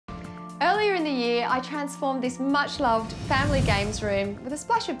Earlier in the year, I transformed this much-loved family games room with a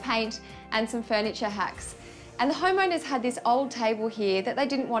splash of paint and some furniture hacks. And the homeowners had this old table here that they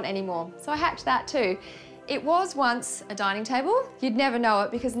didn't want anymore, so I hacked that too. It was once a dining table. You'd never know it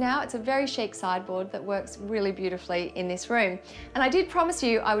because now it's a very chic sideboard that works really beautifully in this room. And I did promise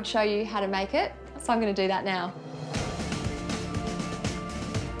you I would show you how to make it, so I'm going to do that now.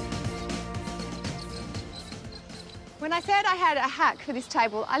 When I said I had a hack for this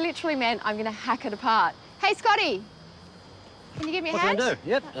table, I literally meant I'm going to hack it apart. Hey, Scotty, can you give me a hand? What can I do?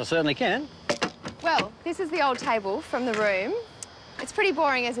 Yep, I certainly can. Well, this is the old table from the room. It's pretty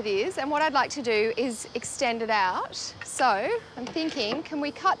boring as it is, and what I'd like to do is extend it out. So I'm thinking, can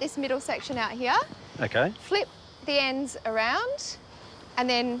we cut this middle section out here? Okay. Flip the ends around, and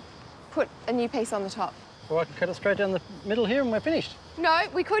then put a new piece on the top. Or I can cut it straight down the middle here and we're finished. No,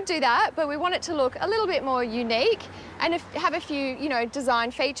 we could do that, but we want it to look a little bit more unique and have a few, you know,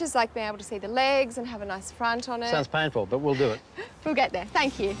 design features like being able to see the legs and have a nice front on it. Sounds painful, but we'll do it. We'll get there.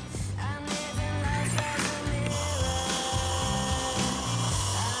 Thank you.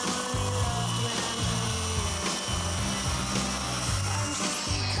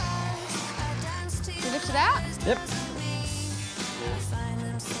 You lift it out? Yep.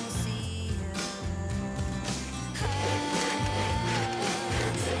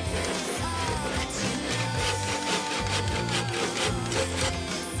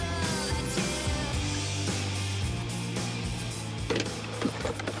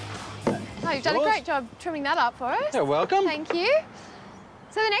 Oh, you've done a great job trimming that up for us. You're welcome. Thank you.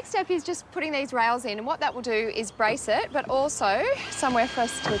 So the next step is just putting these rails in, and what that will do is brace it, but also somewhere for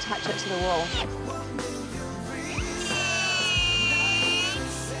us to attach it to the wall.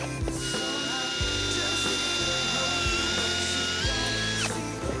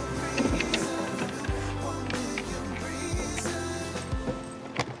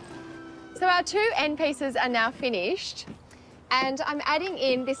 So our two end pieces are now finished, and I'm adding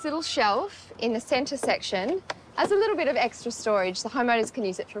in this little shelf in the centre section as a little bit of extra storage. The homeowners can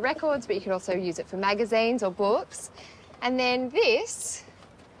use it for records, but you can also use it for magazines or books. And then this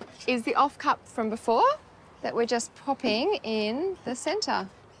is the off cup from before that we're just popping in the centre.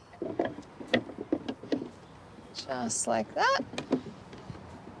 Just like that.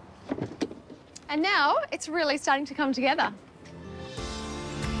 And now it's really starting to come together.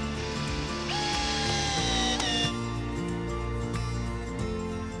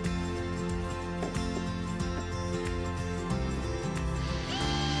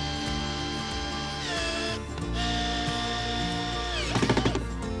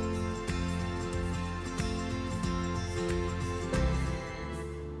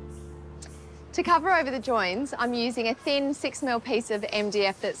 To cover over the joins, I'm using a thin 6mm piece of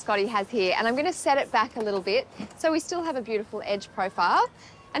MDF that Scotty has here, and I'm going to set it back a little bit so we still have a beautiful edge profile.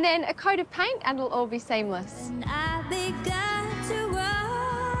 And then a coat of paint and it'll all be seamless.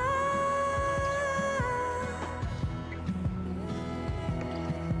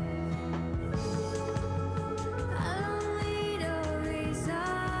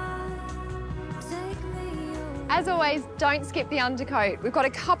 As always, don't skip the undercoat. We've got a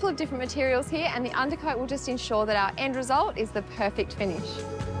couple of different materials here, and the undercoat will just ensure that our end result is the perfect finish.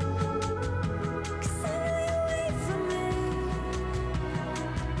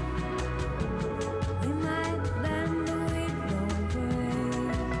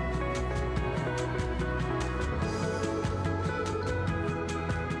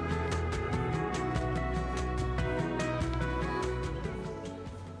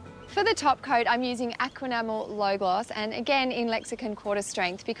 For the top coat, I'm using Aquenamel Low Gloss, and again in Lexicon Quarter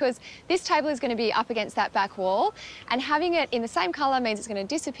Strength, because this table is going to be up against that back wall, and having it in the same colour means it's going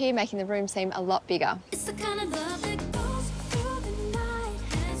to disappear, making the room seem a lot bigger. It's the kind of love that goes through the night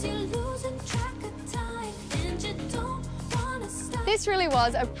as you're losing track of time and you don't want to stop. This really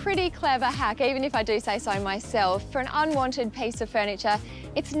was a pretty clever hack, even if I do say so myself. For an unwanted piece of furniture,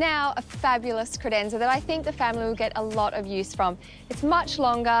 it's now a fabulous credenza that I think the family will get a lot of use from. It's much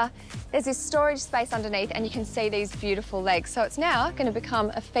longer, there's this storage space underneath, and you can see these beautiful legs. So it's now going to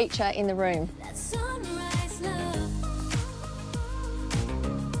become a feature in the room. That sunrise love.